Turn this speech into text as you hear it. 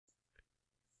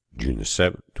June the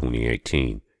 7th,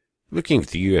 2018. Looking at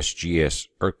the USGS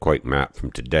earthquake map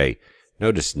from today,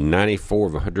 notice 94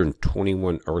 of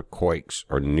 121 earthquakes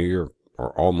are near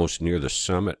or almost near the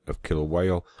summit of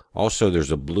Kilauea. Also,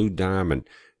 there's a blue diamond.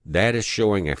 That is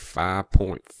showing a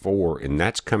 5.4, and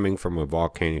that's coming from a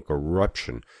volcanic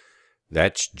eruption.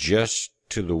 That's just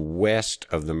to the west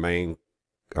of the main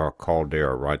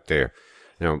caldera right there.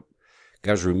 Now,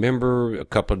 guys, remember a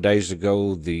couple of days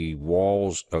ago, the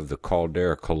walls of the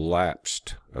caldera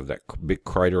collapsed of that big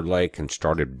crater lake and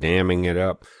started damming it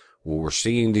up. Well, we're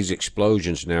seeing these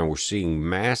explosions now. We're seeing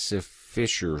massive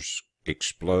fissures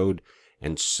explode,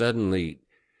 and suddenly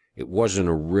it wasn't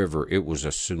a river. It was a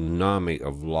tsunami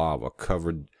of lava,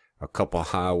 covered a couple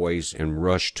highways and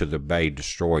rushed to the bay,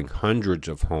 destroying hundreds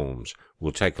of homes.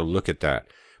 We'll take a look at that.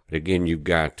 But again, you've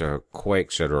got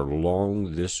quakes that are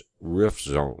along this rift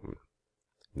zone.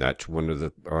 That's one of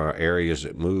the areas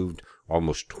that moved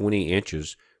almost 20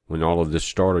 inches when all of this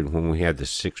started, when we had the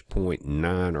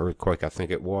 6.9 earthquake, I think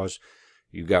it was.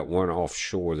 You got one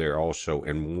offshore there also,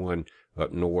 and one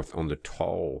up north on the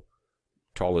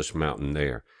tallest mountain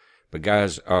there. But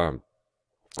guys,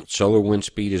 solar wind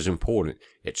speed is important.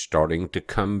 It's starting to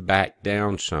come back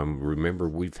down some. Remember,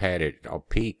 we've had it a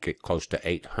peak at close to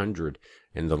 800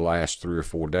 in the last 3 or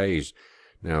 4 days.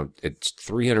 Now, it's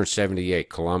 378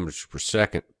 kilometers per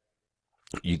second.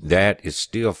 That is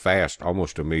still fast,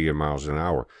 almost 1,000,000 miles an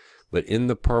hour. But in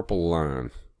the purple line,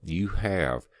 you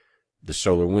have the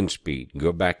solar wind speed.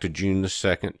 Go back to June the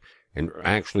 2nd, and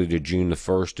actually to June the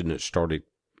 1st, and it started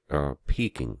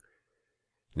peaking.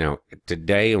 Now,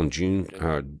 today on June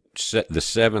the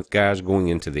 7th, guys, going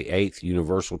into the 8th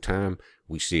universal time,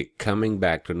 we see it coming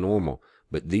back to normal.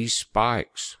 But these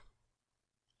spikes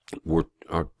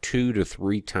are 2 to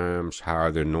 3 times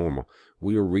higher than normal.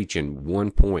 We are reaching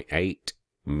 1.8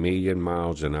 million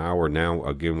miles an hour. Now,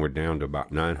 again, we're down to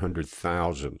about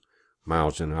 900,000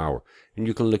 miles an hour. And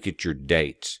you can look at your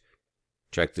dates.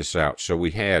 Check this out. So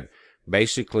we had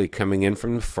basically coming in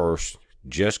from the 1st,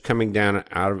 just coming down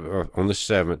out of on the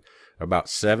 7th, about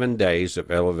 7 days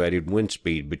of elevated wind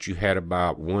speed, but you had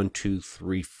about 1, 2,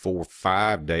 3, 4,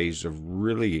 5 days of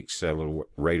really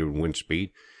accelerated wind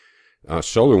speed,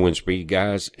 solar wind speed,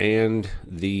 guys, and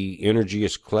the energy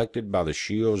is collected by the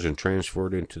shields and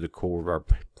transferred into the core of our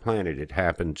planet. It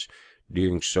happens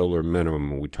during solar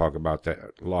minimum, and we talk about that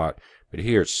a lot. But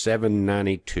here it's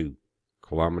 792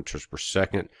 kilometers per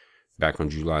second back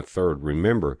on July 3rd.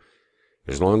 Remember,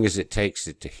 as long as it takes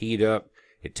it to heat up,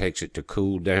 it takes it to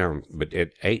cool down. But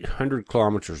at 800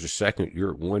 kilometers a second,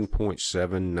 you're at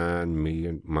 1.79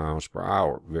 million miles per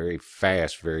hour. Very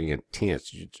fast, very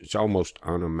intense. It's almost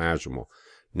unimaginable.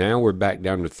 Now we're back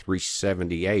down to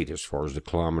 378 as far as the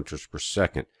kilometers per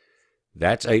second.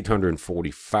 That's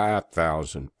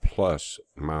 845,000 plus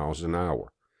miles an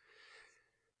hour.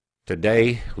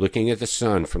 Today, looking at the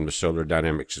sun from the Solar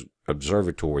Dynamics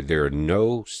Observatory, there are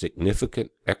no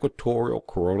significant equatorial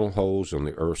coronal holes on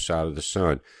the Earth's side of the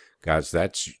sun. Guys,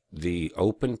 that's the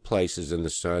open places in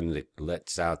the sun that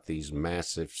lets out these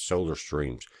massive solar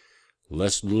streams.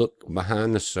 Let's look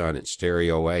behind the sun at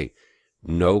stereo A.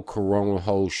 No coronal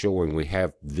holes showing.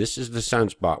 This is the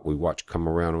sunspot we watch come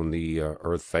around on the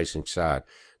Earth-facing side.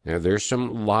 Now, there's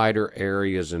some lighter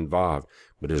areas involved,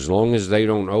 but as long as they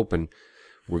don't open,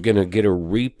 we're going to get a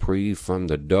reprieve from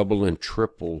the double and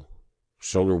triple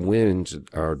solar winds,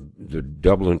 or the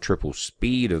double and triple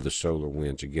speed of the solar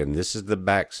winds. Again, this is the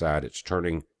back side. It's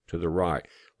turning to the right.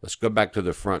 Let's go back to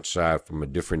the front side from a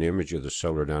different image of the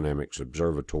Solar Dynamics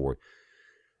Observatory.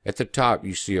 At the top,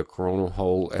 you see a coronal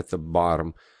hole at the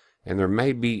bottom, and there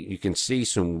may be, you can see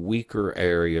some weaker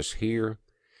areas here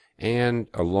and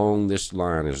along this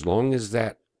line. As long as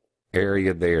that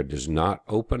area there does not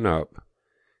open up,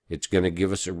 it's going to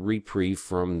give us a reprieve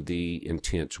from the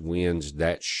intense winds.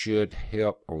 That should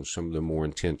help on some of the more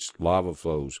intense lava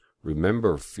flows.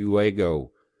 Remember,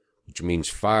 fuego, which means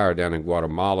fire down in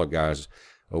Guatemala, guys.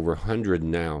 Over 100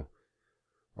 now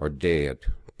are dead.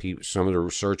 Some of the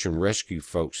research and rescue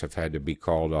folks have had to be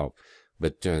called off.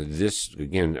 But this,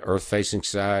 again, Earth-facing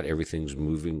side, everything's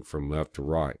moving from left to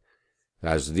right.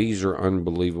 Guys, these are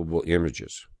unbelievable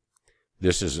images.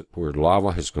 This is where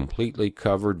lava has completely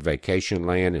covered. Vacation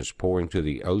land is pouring to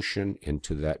the ocean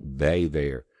into that bay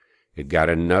there. It got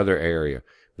another area.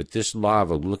 But this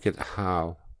lava, look at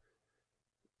how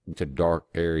the dark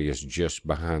areas just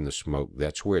behind the smoke.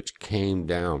 That's where it came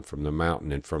down from the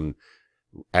mountain, and from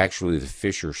actually the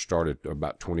fissure started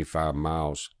about 25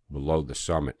 miles below the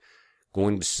summit.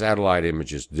 Going to satellite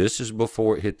images, this is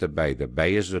before it hit the bay. The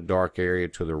bay is the dark area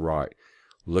to the right.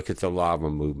 Look at the lava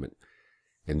movement.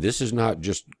 And this is not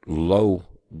just low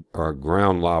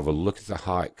ground lava. Look at the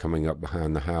height coming up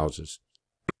behind the houses.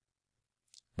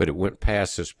 But it went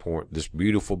past this point, this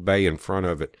beautiful bay in front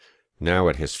of it. Now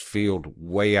it has filled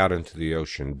way out into the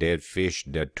ocean. Dead fish,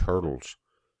 dead turtles,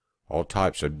 all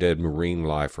types of dead marine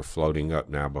life are floating up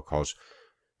now because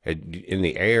in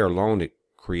the air alone it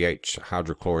creates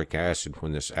hydrochloric acid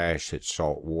when this ash hits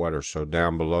salt water. So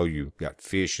down below you've got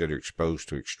fish that are exposed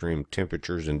to extreme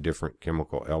temperatures and different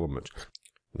chemical elements.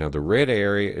 Now the red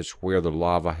area is where the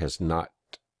lava has not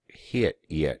hit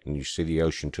yet, and you see the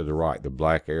ocean to the right. The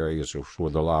black area is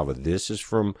where the lava. This is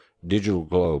from Digital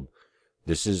Globe.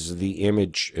 This is the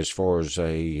image as far as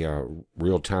a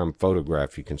real-time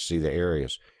photograph. You can see the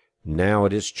areas. Now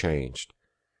it is changed.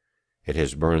 It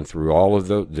has burned through all of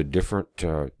the different,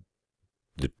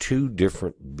 the two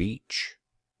different beach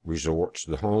resorts.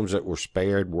 The homes that were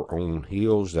spared were on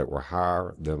hills that were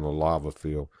higher than the lava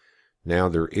field. Now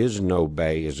there is no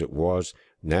bay as it was.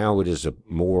 Now it is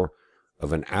more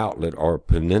of an outlet or a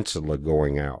peninsula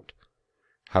going out.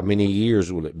 How many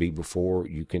years will it be before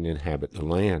you can inhabit the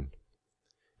land?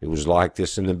 It was like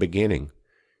this in the beginning.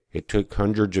 It took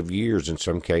hundreds of years, in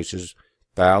some cases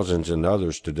thousands in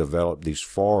others, to develop these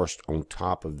forests on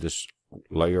top of this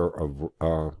layer of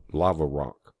lava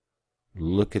rock.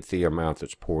 Look at the amount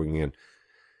that's pouring in.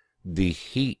 The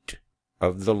heat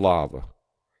of the lava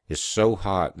is so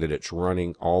hot that it's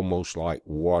running almost like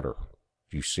water.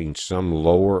 You've seen some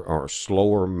lower or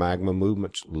slower magma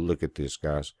movements. Look at this,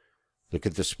 guys. Look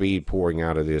at the speed pouring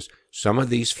out of this. Some of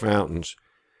these fountains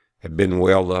have been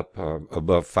welled up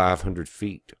above 500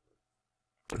 feet.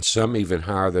 And some even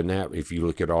higher than that if you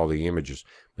look at all the images.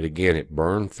 But again, it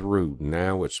burned through.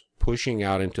 Now it's pushing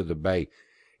out into the bay.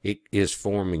 It is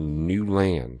forming new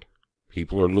land.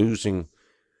 People are losing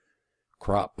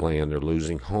cropland. They're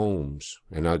losing homes.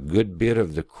 And a good bit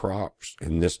of the crops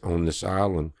on this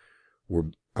island were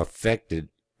affected.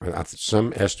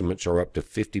 Some estimates are up to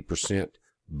 50%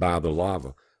 by the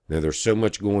lava. Now, there's so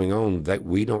much going on that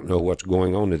we don't know what's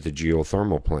going on at the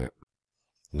geothermal plant.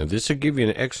 Now, this will give you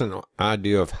an excellent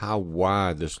idea of how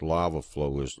wide this lava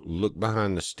flow is. Look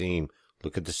behind the steam.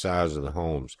 Look at the size of the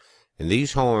homes. And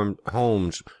these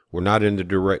homes were not in the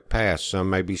direct path. Some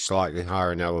may be slightly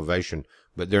higher in elevation,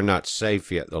 but they're not safe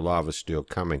yet. The lava's still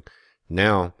coming.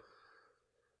 Now,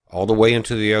 all the way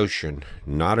into the ocean,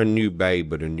 not a new bay,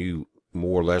 but a new,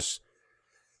 more or less,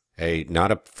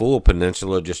 not a full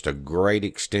peninsula, just a great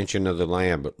extension of the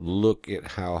land. But look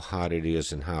at how hot it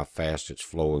is and how fast it's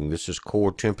flowing. This is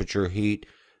core temperature heat,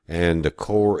 and the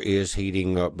core is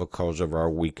heating up because of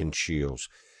our weakened shields.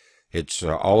 It's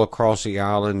all across the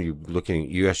island. You're looking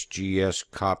at USGS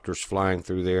copters flying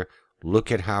through there.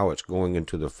 Look at how it's going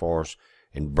into the forest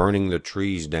and burning the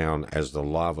trees down as the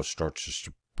lava starts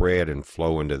to spread and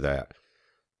flow into that.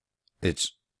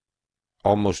 It's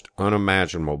almost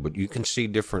unimaginable, but you can see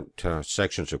different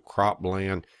sections of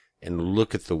cropland, and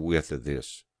look at the width of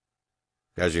this.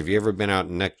 Guys, have you ever been out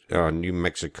in New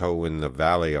Mexico in the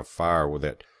Valley of Fire where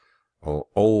that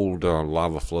old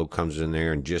lava flow comes in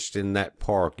there, and just in that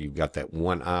park you've got that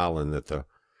one island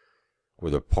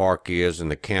where the park is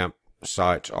and the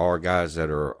campsites are, guys,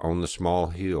 that are on the small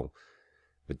hill.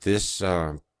 But this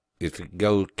if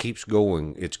it keeps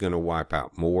going, it's going to wipe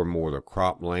out more and more of the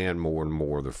cropland, more and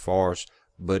more of the forest.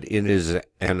 But it is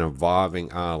an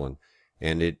evolving island,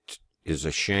 and it is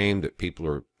a shame that people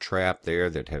are trapped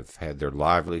there that have had their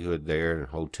livelihood there in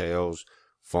hotels,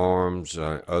 farms,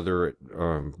 other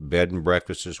bed and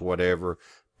breakfasts, whatever,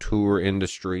 tour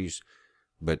industries.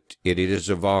 But it is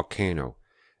a volcano,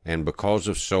 and because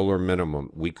of solar minimum,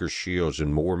 weaker shields,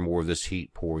 and more of this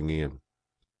heat pouring in,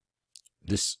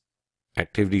 this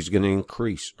activity is going to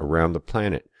increase around the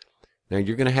planet. Now,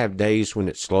 you're going to have days when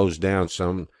it slows down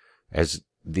some as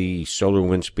the solar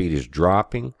wind speed is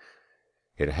dropping.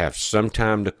 It'll have some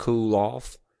time to cool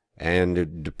off,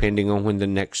 and depending on when the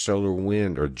next solar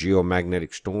wind or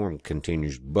geomagnetic storm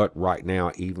continues. But right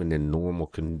now, even in normal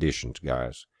conditions,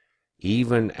 guys,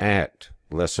 even at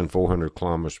less than 400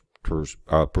 kilometers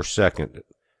per second,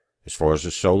 as far as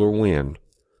the solar wind,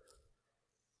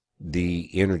 the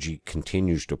energy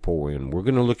continues to pour in. We're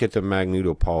going to look at the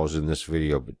magnetopause in this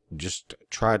video, but just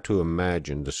try to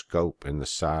imagine the scope and the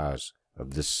size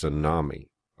of this tsunami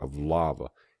of lava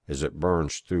as it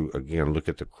burns through. Again, look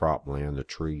at the cropland, the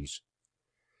trees.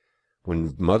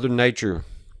 When Mother Nature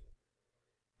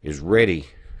is ready,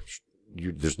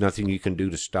 there's nothing you can do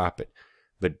to stop it.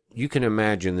 But you can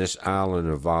imagine this island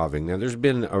evolving. Now, there's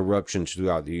been eruptions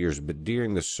throughout the years, but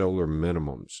during the solar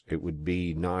minimums, it would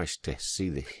be nice to see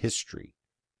the history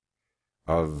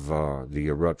of the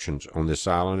eruptions on this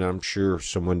island. I'm sure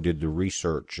someone did the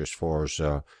research as far as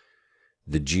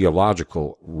the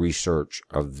geological research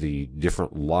of the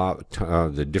different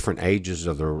the different ages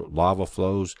of the lava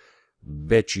flows,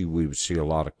 bet you we would see a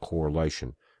lot of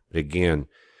correlation. But again,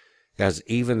 guys,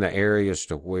 even the areas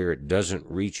to where it doesn't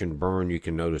reach and burn, you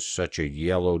can notice such a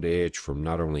yellowed edge from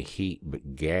not only heat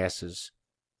but gases.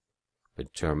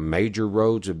 But major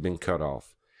roads have been cut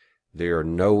off. There are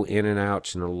no in and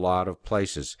outs in a lot of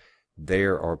places.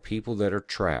 There are people that are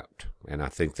trapped, and I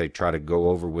think they try to go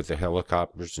over with the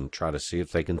helicopters and try to see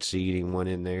if they can see anyone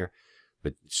in there.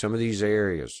 But some of these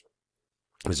areas,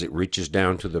 as it reaches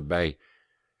down to the bay,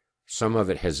 some of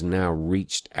it has now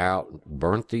reached out,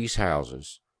 burnt these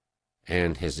houses,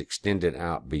 and has extended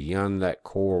out beyond that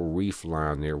coral reef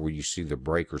line there where you see the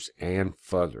breakers and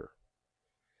further.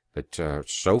 But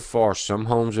so far, some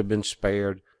homes have been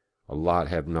spared, a lot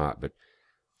have not. But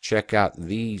check out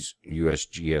these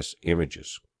USGS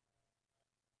images.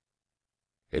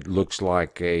 It looks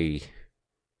like a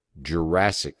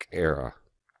Jurassic era.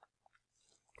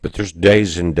 But there's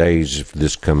days and days of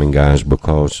this coming, guys,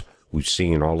 because we've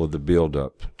seen all of the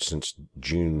buildup since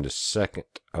June the 2nd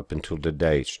up until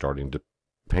today starting to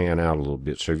pan out a little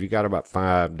bit. So if you got about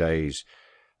 5 days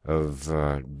of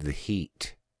the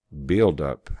heat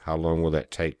buildup, how long will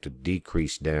that take to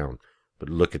decrease down? But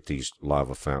look at these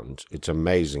lava fountains. It's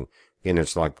amazing. And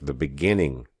it's like the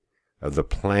beginning of the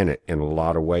planet in a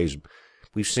lot of ways.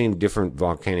 We've seen different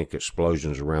volcanic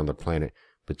explosions around the planet,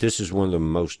 but this is one of the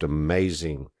most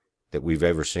amazing that we've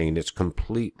ever seen. It's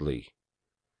completely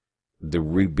the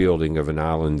rebuilding of an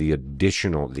island, the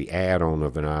add-on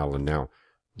of an island. Now,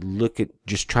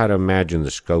 just try to imagine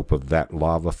the scope of that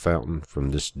lava fountain from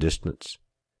this distance.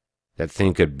 That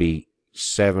thing could be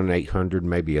 700, 800,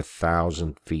 maybe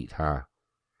 1,000 feet high.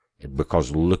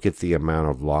 Because look at the amount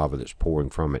of lava that's pouring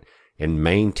from it. And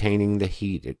maintaining the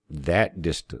heat at that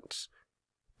distance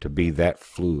to be that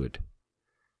fluid.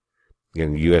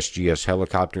 Again, USGS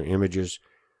helicopter images,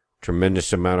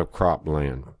 tremendous amount of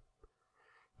cropland.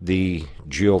 The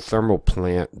geothermal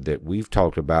plant that we've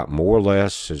talked about more or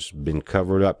less has been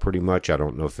covered up pretty much. I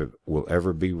don't know if it will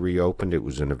ever be reopened. It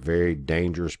was in a very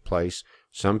dangerous place.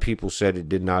 Some people said it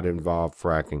did not involve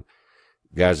fracking.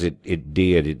 Guys, it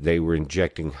did. They were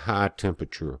injecting high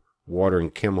temperature water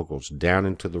and chemicals down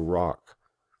into the rock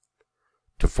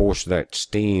to force that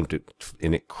steam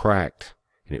and it cracked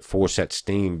and it forced that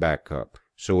steam back up.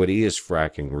 So it is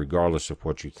fracking regardless of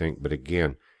what you think. But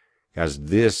again, guys,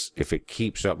 this, if it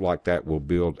keeps up like that, will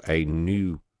build a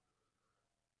new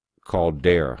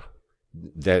caldera.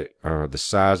 That the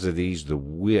size of these, the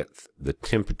width, the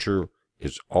temperature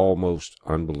is almost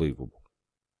unbelievable.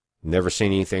 Never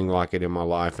seen anything like it in my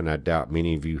life, and I doubt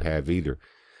many of you have either.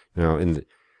 Now, in the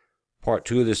part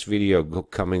 2 of this video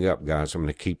coming up, guys, I'm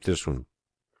going to keep this one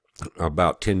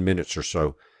about 10 minutes or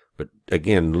so. But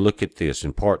again, look at this.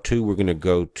 In part 2, we're going to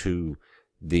go to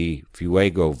the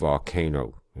Fuego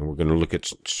volcano, and we're going to look at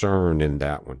CERN in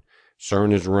that one.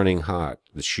 CERN is running hot.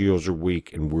 The shields are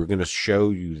weak, and we're going to show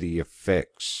you the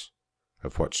effects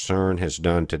of what CERN has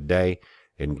done today,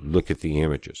 and look at the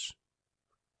images.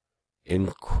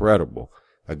 Incredible.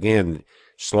 Again,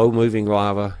 slow-moving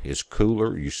lava is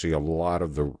cooler. You see a lot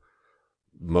of the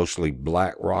mostly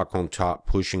black rock on top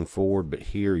pushing forward, but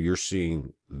here you're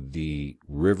seeing the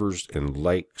rivers and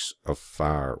lakes of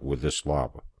fire with this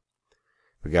lava.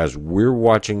 But guys, we're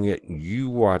watching it. You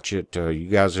watch it. You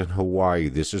guys in Hawaii,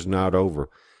 this is not over.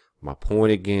 My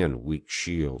point again, weak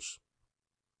shields.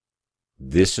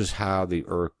 This is how the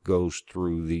Earth goes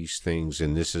through these things,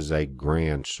 and this is a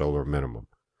grand solar minimum.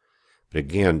 But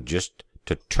again, just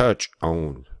to touch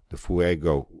on the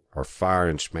Fuego, or fire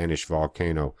in Spanish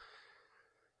volcano,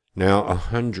 now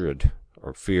 100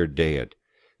 are feared dead.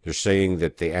 They're saying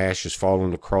that the ash has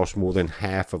fallen across more than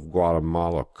half of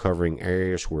Guatemala, covering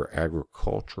areas where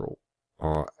agricultural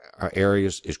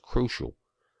areas is crucial.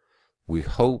 We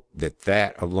hope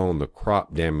that alone, the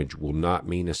crop damage, will not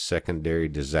mean a secondary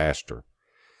disaster.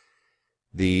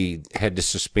 They had to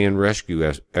suspend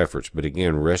rescue efforts, but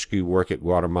again, rescue work at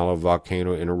Guatemala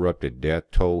volcano interrupted.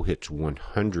 Death toll hits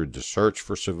 100. The search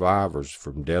for survivors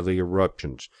from deadly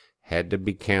eruptions had to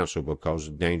be canceled because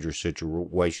of dangerous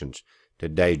situations.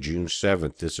 Today, June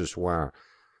 7th, this is why.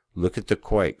 Look at the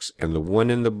quakes. And the one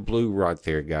in the blue right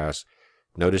there, guys,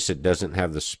 notice it doesn't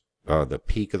have the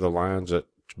peak of the lines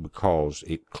because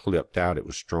it clipped out. It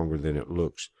was stronger than it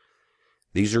looks.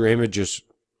 These are images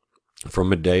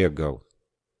from a day ago.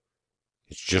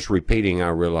 It's just repeating, I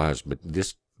realize, but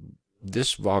this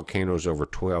volcano is over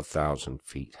 12,000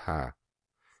 feet high.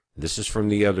 This is from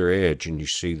the other edge, and you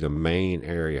see the main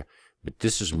area. But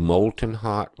this is molten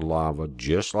hot lava,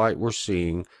 just like we're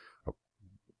seeing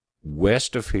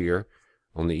west of here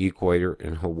on the equator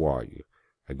in Hawaii.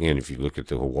 Again, if you look at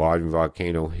the Hawaiian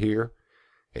volcano here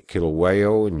at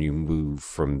Kilauea, and you move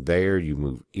from there, you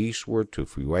move eastward to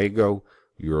Fuego,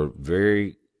 you're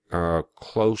very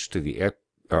close to the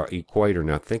equator.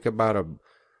 Now think about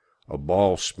a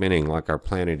ball spinning like our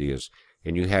planet is,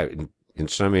 and you have in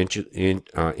some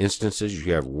instances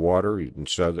you have water. In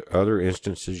other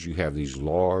instances you have these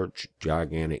large,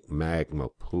 gigantic magma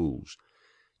pools.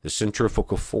 The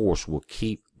centrifugal force will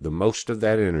keep the most of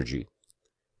that energy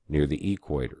near the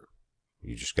equator.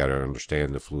 You just got to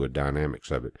understand the fluid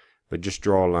dynamics of it. But just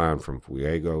draw a line from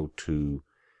Fuego to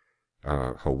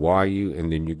Hawaii,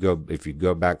 and then if you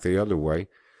go back the other way,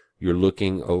 you're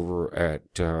looking over at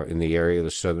in the area of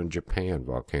the southern Japan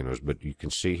volcanoes. But you can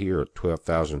see here at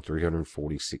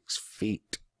 12,346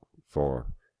 feet for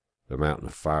the Mountain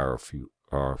of Fire,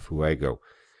 Fuego.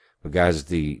 But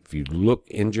guys, if you look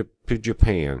to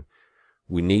Japan,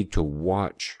 we need to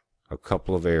watch a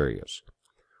couple of areas.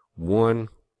 One,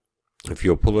 if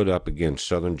you'll pull it up again,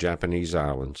 southern Japanese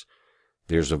islands,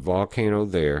 there's a volcano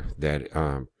there that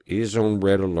is on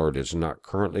red alert. It's not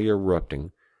currently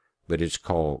erupting, but it's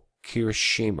called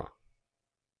Kirishima.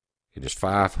 It is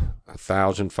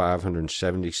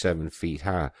 5,577 feet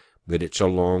high, but it's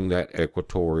along that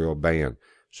equatorial band.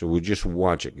 So we just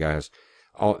watch it, guys.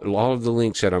 All of the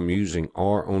links that I'm using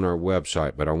are on our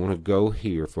website, but I want to go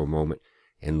here for a moment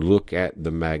and look at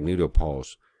the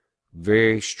magnetopause.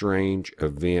 Very strange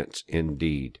events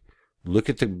indeed. Look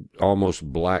at the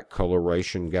almost black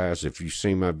coloration, guys. If you've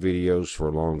seen my videos for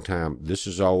a long time, this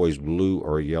is always blue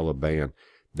or a yellow band.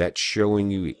 That's showing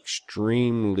you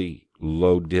extremely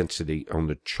low density on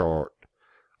the chart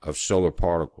of solar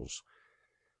particles.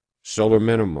 Solar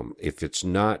minimum, if it's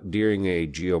not during a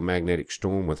geomagnetic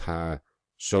storm with high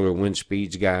solar wind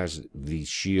speeds, guys, these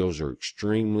shields are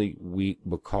extremely weak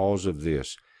because of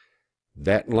this.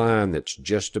 That line that's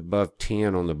just above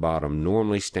 10 on the bottom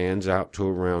normally stands out to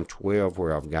around 12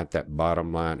 where I've got that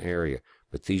bottom line area.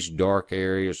 But these dark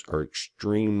areas are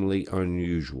extremely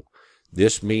unusual.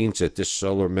 This means that this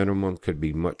solar minimum could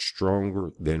be much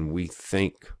stronger than we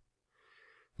think.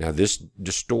 Now this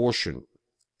distortion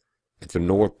at the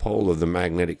North Pole of the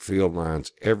magnetic field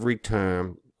lines every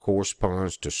time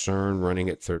corresponds to CERN running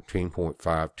at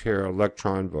 13.5 tera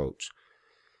electron volts.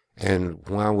 And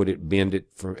why would it bend it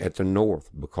at the north?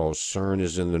 Because CERN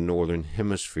is in the northern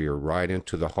hemisphere, right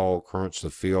into the Hall currents, the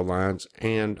field lines,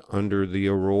 and under the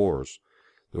auroras.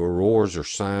 The auroras are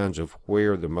signs of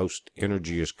where the most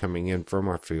energy is coming in from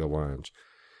our field lines.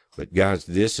 But guys,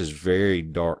 this is very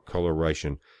dark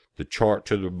coloration. The chart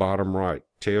to the bottom right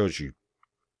tells you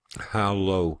how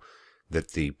low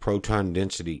that the proton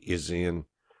density is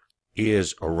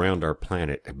around our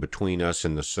planet, between us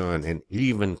and the sun, and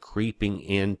even creeping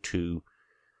into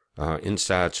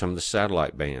inside some of the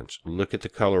satellite bands. Look at the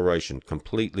coloration,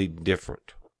 completely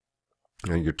different.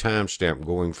 Now your timestamp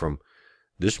going from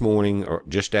this morning or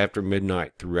just after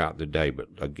midnight throughout the day, but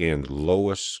again, the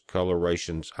lowest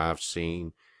colorations I've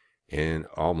seen in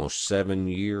almost 7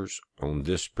 years on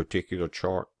this particular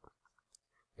chart.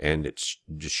 And it's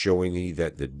just showing you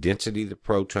that the density of the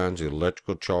protons, the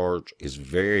electrical charge, is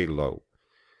very low.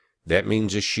 That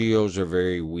means the shields are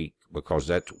very weak, because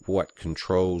that's what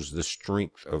controls the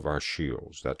strength of our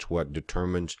shields. That's what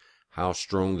determines how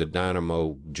strong the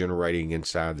dynamo generating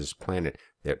inside this planet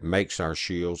that makes our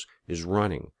shields is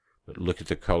running. But look at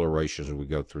the colorations as we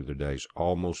go through the days.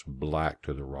 Almost black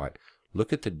to the right.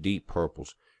 Look at the deep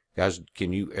purples. Guys,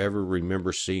 can you ever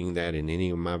remember seeing that in any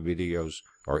of my videos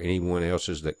or anyone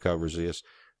else's that covers this?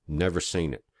 Never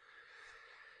seen it.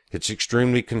 It's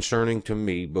extremely concerning to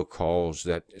me because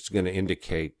that it's going to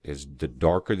indicate as the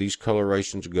darker these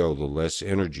colorations go, the less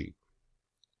energy,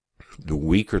 the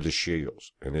weaker the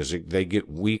shields. And as they get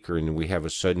weaker and we have a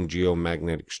sudden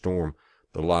geomagnetic storm,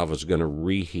 the lava is going to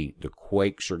reheat. The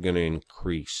quakes are going to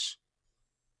increase.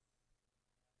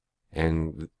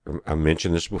 And I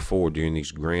mentioned this before, during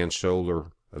these grand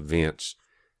solar events,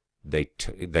 they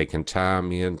can tie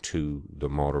them into the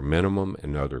water minimum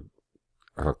and other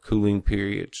cooling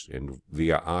periods, and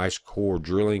via ice core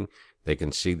drilling, they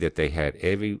can see that they had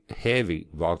heavy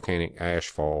volcanic ash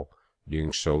fall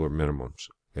during solar minimums,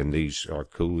 and these are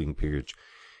cooling periods.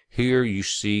 Here you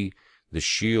see the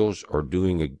shields are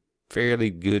doing a fairly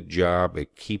good job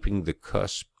at keeping the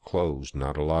cusp closed.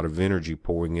 Not a lot of energy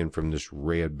pouring in from this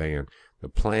red band. The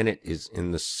planet is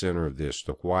in the center of this.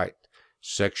 The white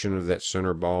section of that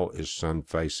center ball is sun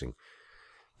facing.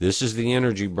 This is the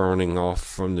energy burning off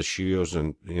from the shields,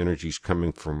 and the energy is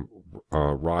coming from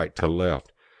right to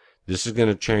left. This is going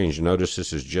to change. Notice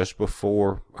this is just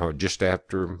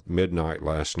after midnight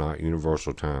last night,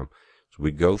 Universal Time. So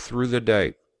we go through the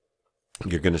day.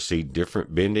 You're going to see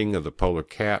different bending of the polar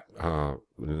cap in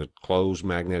the closed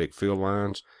magnetic field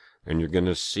lines, and you're going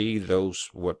to see those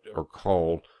what are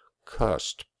called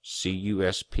cusp,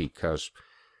 C-U-S-P, cusp,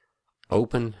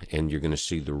 open, and you're going to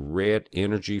see the red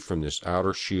energy from this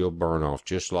outer shield burn off,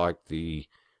 just like the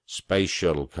space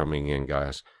shuttle coming in,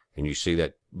 guys. And you see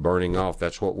that burning off.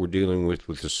 That's what we're dealing with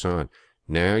the sun.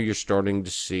 Now you're starting to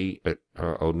see at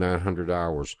 900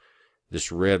 hours,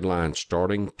 this red line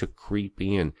starting to creep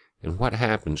in. And what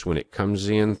happens when it comes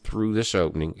in through this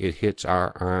opening? It hits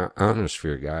our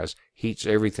ionosphere, guys. Heats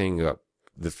everything up.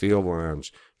 The field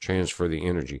lines transfer the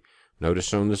energy.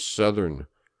 Notice on the southern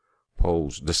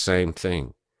poles, the same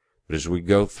thing. But as we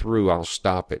go through, I'll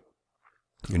stop it,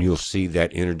 and you'll see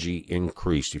that energy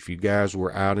increase. If you guys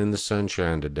were out in the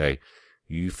sunshine today,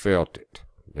 you felt it.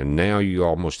 And now you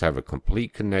almost have a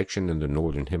complete connection in the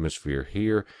northern hemisphere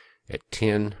here at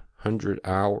 1000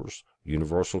 hours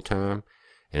universal time.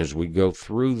 And as we go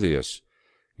through this,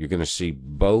 you're going to see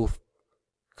both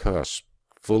cusps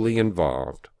fully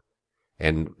involved.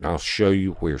 And I'll show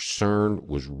you where CERN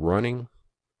was running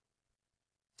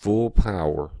full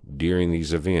power during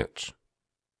these events,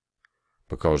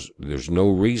 because there's no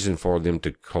reason for them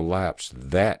to collapse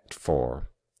that far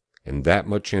and that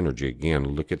much energy.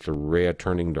 Again, look at the red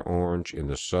turning to orange in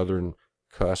the southern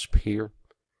cusp here.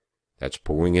 That's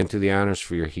pouring into the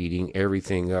ionosphere, heating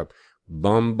everything up,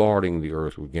 bombarding the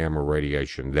Earth with gamma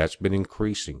radiation. That's been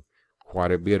increasing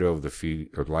quite a bit over the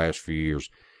last few years.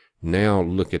 Now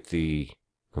look at the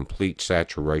complete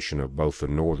saturation of both the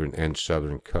northern and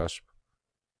southern cusp.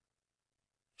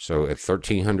 So at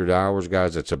 1300 hours,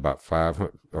 guys, that's about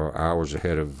 5 hours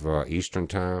ahead of Eastern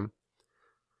time.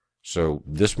 So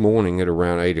this morning at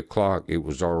around 8 o'clock, it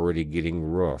was already getting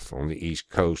rough on the East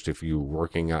Coast if you were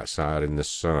working outside in the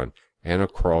sun, and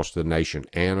across the nation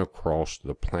and across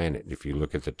the planet if you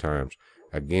look at the times.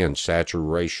 Again,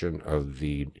 saturation of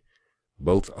the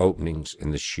both openings in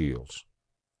the shields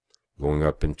going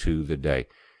up into the day.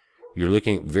 You're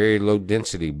looking at very low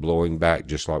density blowing back,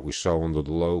 just like we saw on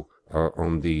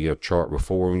the chart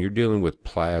before, when you're dealing with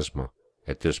plasma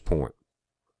at this point.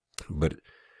 But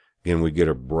again, we get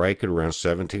a break at around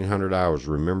 1700 hours.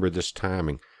 Remember this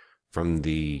timing from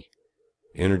the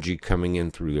energy coming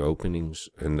in through the openings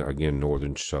and, again,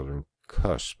 northern southern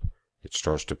cusp. It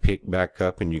starts to pick back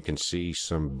up, and you can see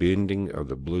some bending of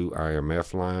the blue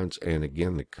IMF lines, and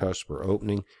again the cusp are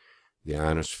opening. The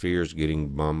ionosphere is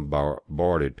getting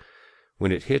bombarded.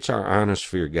 When it hits our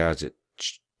ionosphere, guys, it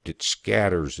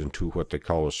scatters into what they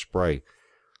call a spray.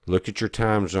 Look at your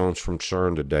time zones from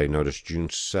CERN today. Notice June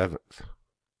 7th.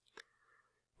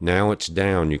 Now it's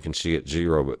down. You can see it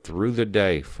 0. But through the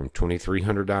day from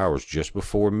 2300 hours, just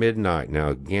before midnight. Now,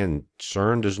 again,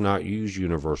 CERN does not use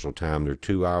universal time. They're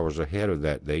 2 hours ahead of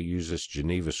that. They use this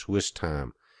Geneva Swiss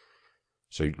time.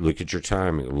 So look at your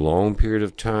timing. A long period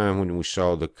of time when we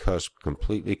saw the cusp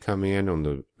completely come in. On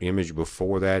the image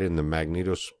before that in the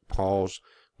magnetopause,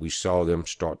 we saw them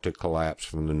start to collapse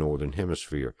from the northern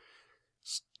hemisphere.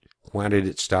 Why did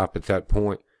it stop at that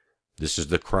point? This is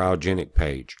the cryogenic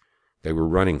page. They were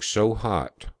running so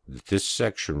hot that this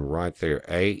section right there,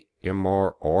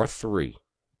 AMR R3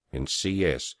 and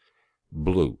CS,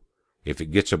 blew. If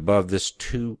it gets above this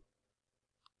 2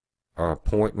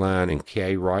 point line and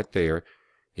K right there,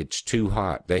 it's too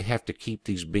hot. They have to keep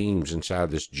these beams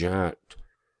inside this giant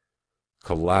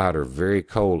collider very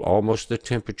cold, almost the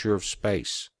temperature of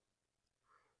space,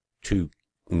 to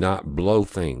not blow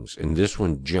things. And this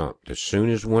one jumped. As soon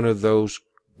as one of those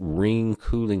ring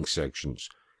cooling sections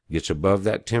gets above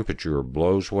that temperature or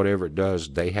blows whatever it does,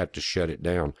 they have to shut it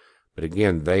down. But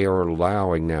again, they are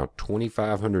allowing now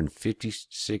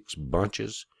 2,556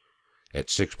 bunches at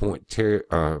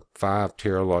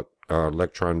 6.5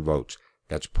 electron volts.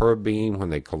 That's per beam. When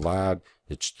they collide,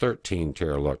 it's 13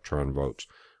 electron volts.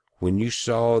 When you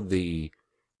saw the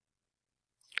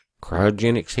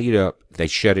cryogenics heat up, they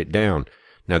shut it down.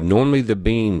 Now, normally the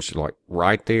beams, like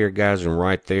right there, guys, and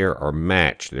right there are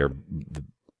matched. They're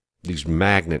these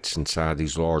magnets inside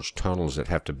these large tunnels that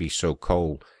have to be so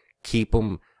cold, keep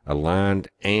them aligned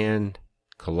and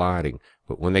colliding.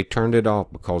 But when they turned it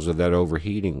off because of that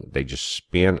overheating, they just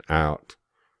spin out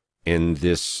in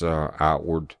this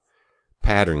outward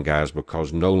pattern, guys,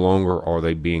 because no longer are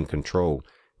they being controlled.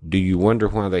 Do you wonder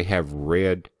why they have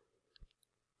red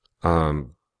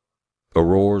auroras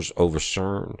over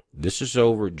CERN? This is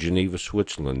over Geneva,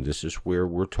 Switzerland. This is where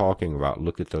we're talking about.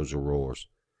 Look at those auroras.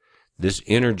 This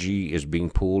energy is being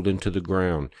pulled into the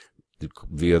ground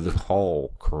via the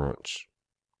Hall currents,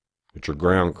 which are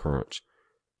ground currents.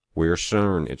 Where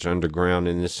CERN, it's underground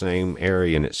in the same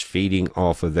area, and it's feeding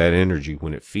off of that energy.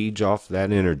 When it feeds off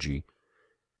that energy,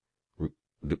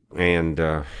 And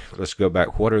let's go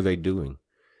back. What are they doing?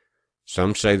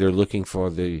 Some say they're looking for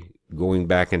the going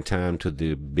back in time to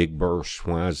the big burst.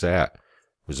 Why is that?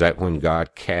 Was that when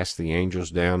God cast the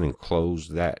angels down and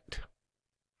closed that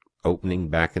opening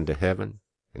back into heaven?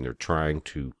 And they're trying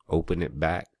to open it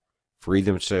back, free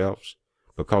themselves?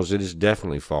 Because it is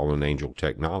definitely fallen angel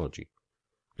technology.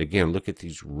 Again, look at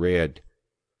these red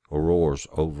auroras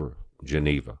over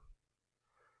Geneva.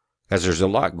 As there's a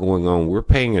lot going on, we're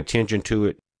paying attention to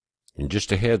it. And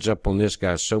just a heads up on this,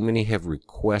 guys, so many have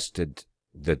requested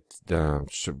that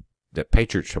that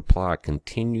Patriot Supply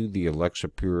continue the Alexa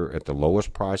Pure at the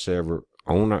lowest price ever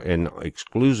and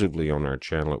exclusively on our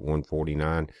channel at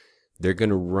 $149. They're going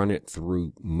to run it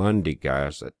through Monday,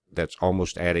 guys. That's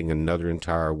almost adding another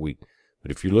entire week.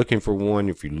 But if you're looking for one,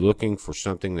 if you're looking for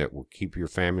something that will keep your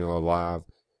family alive,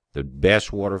 the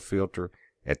best water filter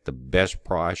at the best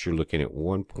price, you're looking at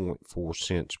 1.4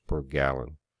 cents per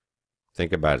gallon.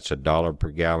 Think about it. It's $1 per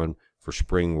gallon for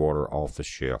spring water off the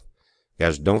shelf.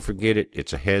 Guys, don't forget it.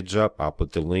 It's a heads up. I'll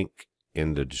put the link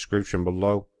in the description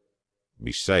below.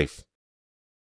 Be safe.